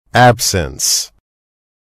absence,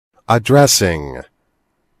 addressing,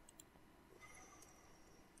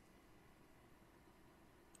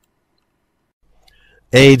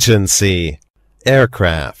 agency,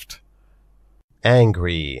 aircraft,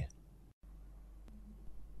 angry,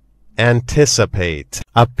 anticipate,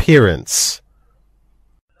 appearance,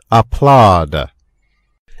 applaud,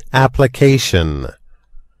 application,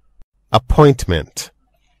 appointment,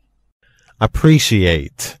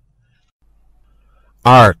 appreciate,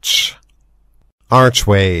 arch,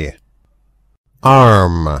 archway,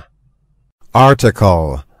 arm,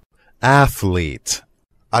 article, athlete,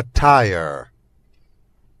 attire,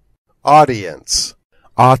 audience,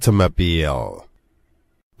 automobile,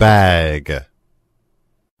 bag,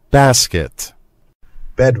 basket,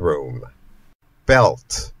 bedroom,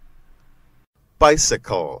 belt,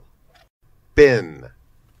 bicycle, bin,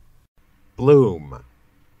 bloom,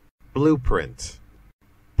 blueprint,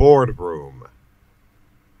 boardroom,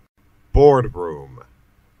 boardroom,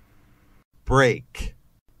 break,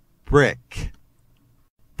 brick,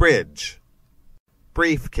 bridge,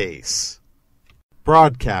 briefcase,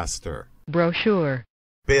 broadcaster, brochure,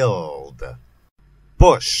 build,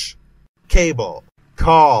 bush, cable,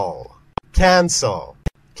 call, cancel,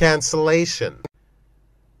 cancellation,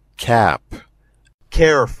 cap,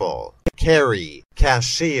 careful, carry,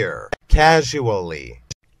 cashier, casually,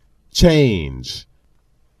 change,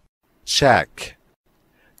 check,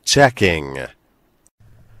 checking,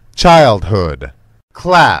 childhood,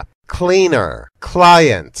 clap, cleaner,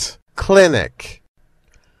 client, clinic,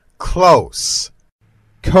 close,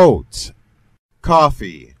 coat,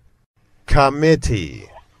 coffee, committee,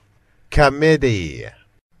 committee,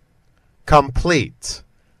 complete,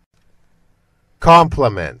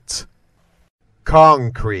 complement,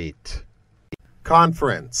 concrete,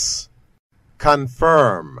 conference,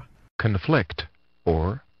 confirm, conflict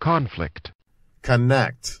or conflict,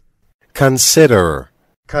 connect, consider,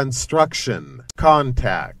 construction,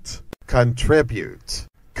 contact, contribute,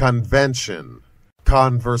 convention,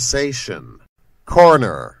 conversation,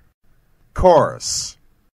 corner, course,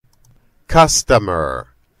 customer,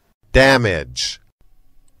 damage,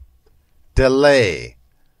 delay,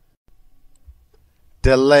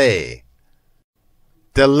 delay,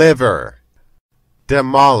 deliver,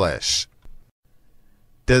 demolish,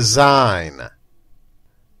 design,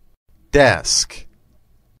 desk,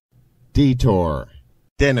 detour,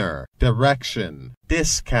 dinner, direction,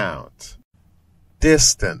 discount,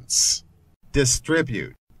 distance,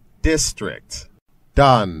 distribute, district,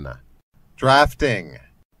 done, drafting,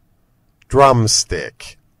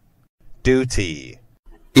 drumstick, duty,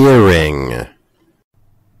 earring,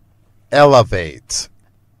 elevate,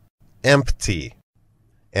 empty,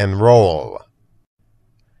 enroll,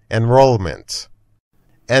 enrollment,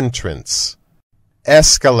 entrance,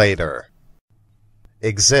 escalator,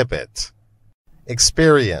 exhibit,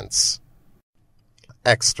 experience,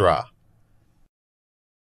 extra,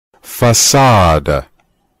 facade,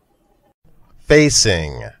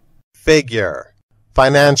 facing, figure,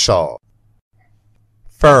 financial,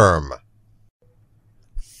 firm,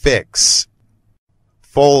 fix,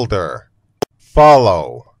 folder,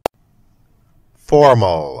 follow,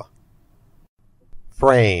 formal,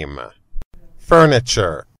 frame,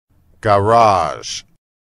 furniture, garage,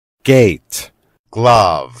 gate,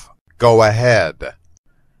 glove, go ahead,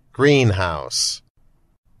 greenhouse,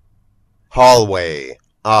 hallway,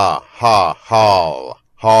 hall,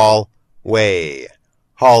 hallway,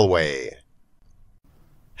 hallway,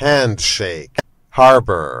 handshake,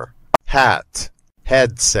 harbor, hat,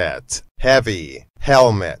 headset, heavy,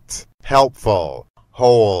 helmet, helpful,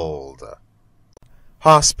 hold,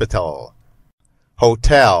 hospital,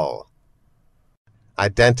 hotel,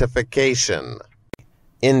 identification,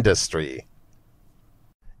 industry,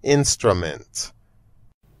 instrument,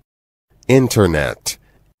 internet,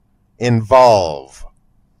 involve,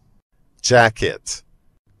 jacket,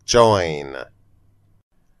 join,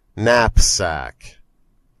 knapsack,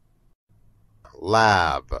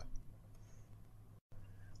 lab,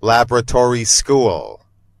 laboratory school,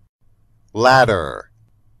 ladder,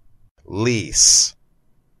 lease,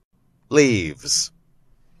 leaves,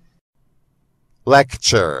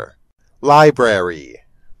 lecture, library,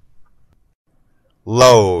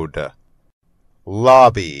 load,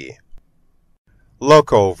 lobby,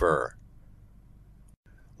 look over,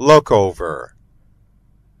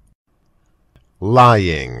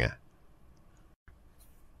 lying,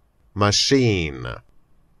 machine,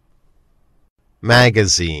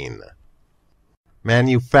 magazine,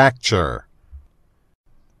 manufacture,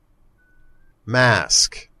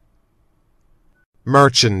 mask,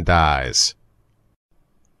 merchandise,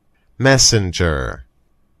 messenger,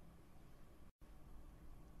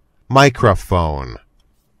 microphone,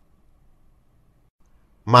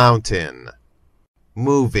 mountain,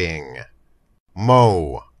 moving,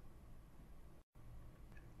 mow,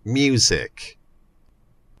 music,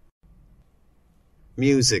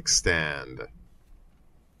 music stand,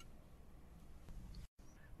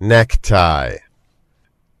 necktie,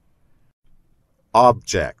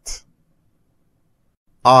 object,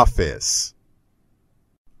 office,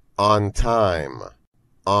 on time,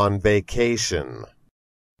 on vacation,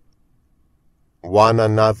 one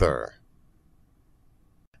another,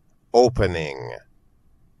 opening,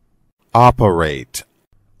 operate,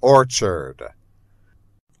 orchard,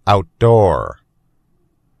 outdoor,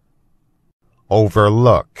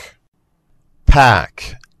 overlook,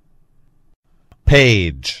 pack,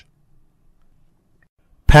 page,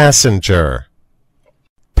 passenger,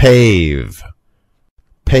 pave,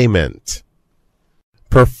 payment,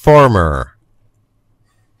 performer,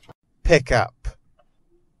 pickup,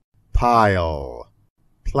 pile,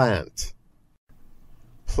 plant,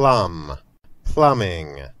 plumb,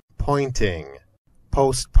 plumbing, pointing,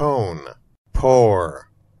 postpone, pour,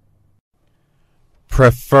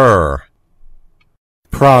 prefer,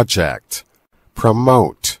 project,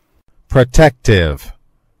 promote, protective,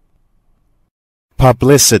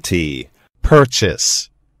 publicity, purchase,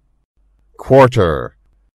 quarter,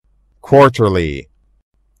 quarterly,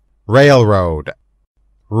 railroad,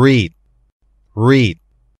 read,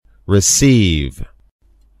 receive,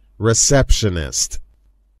 receptionist,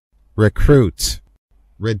 recruit,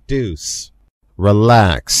 reduce,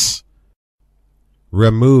 relax,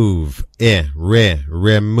 remove, remove,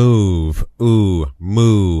 move,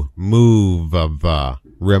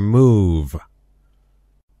 remove, remove,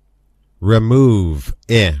 remove,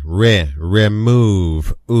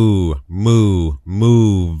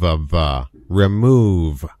 move,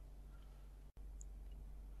 remove,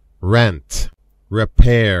 rent,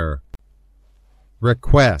 repair,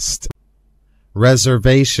 request,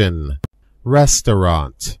 reservation,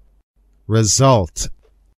 restaurant, result,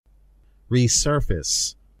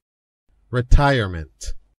 resurface,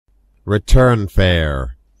 retirement, return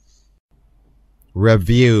fare,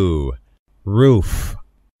 review, roof,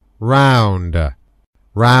 round,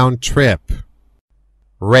 round trip,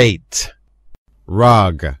 rate,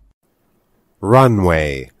 rug,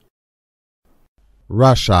 runway,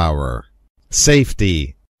 rush hour,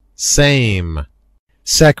 safety, same,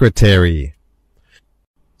 secretary,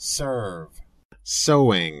 serve,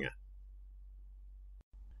 sewing,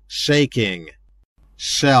 shaking,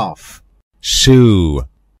 shelf, shoe,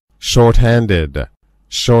 short-handed,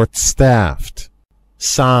 short-staffed,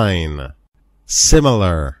 sign,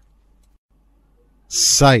 similar,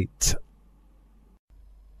 sight,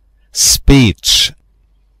 speech,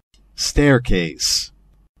 staircase,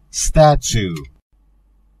 statue,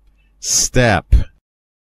 step,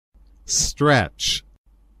 stretch,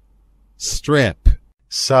 strip,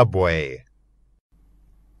 subway,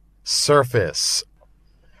 surface,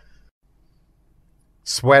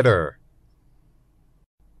 sweater,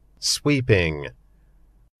 sweeping,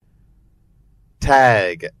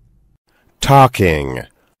 tag, talking,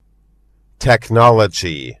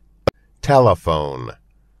 technology, telephone,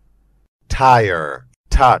 tire,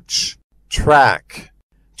 touch, track,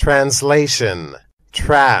 translation,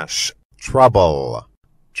 trash, trouble,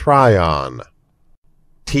 try-on,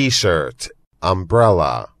 t-shirt,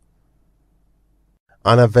 umbrella,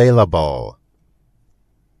 unavailable,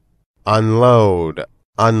 unload,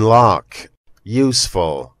 unlock,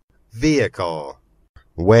 useful, vehicle,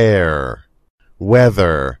 wear,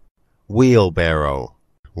 weather, wheelbarrow,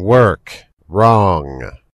 work,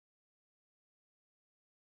 wrong.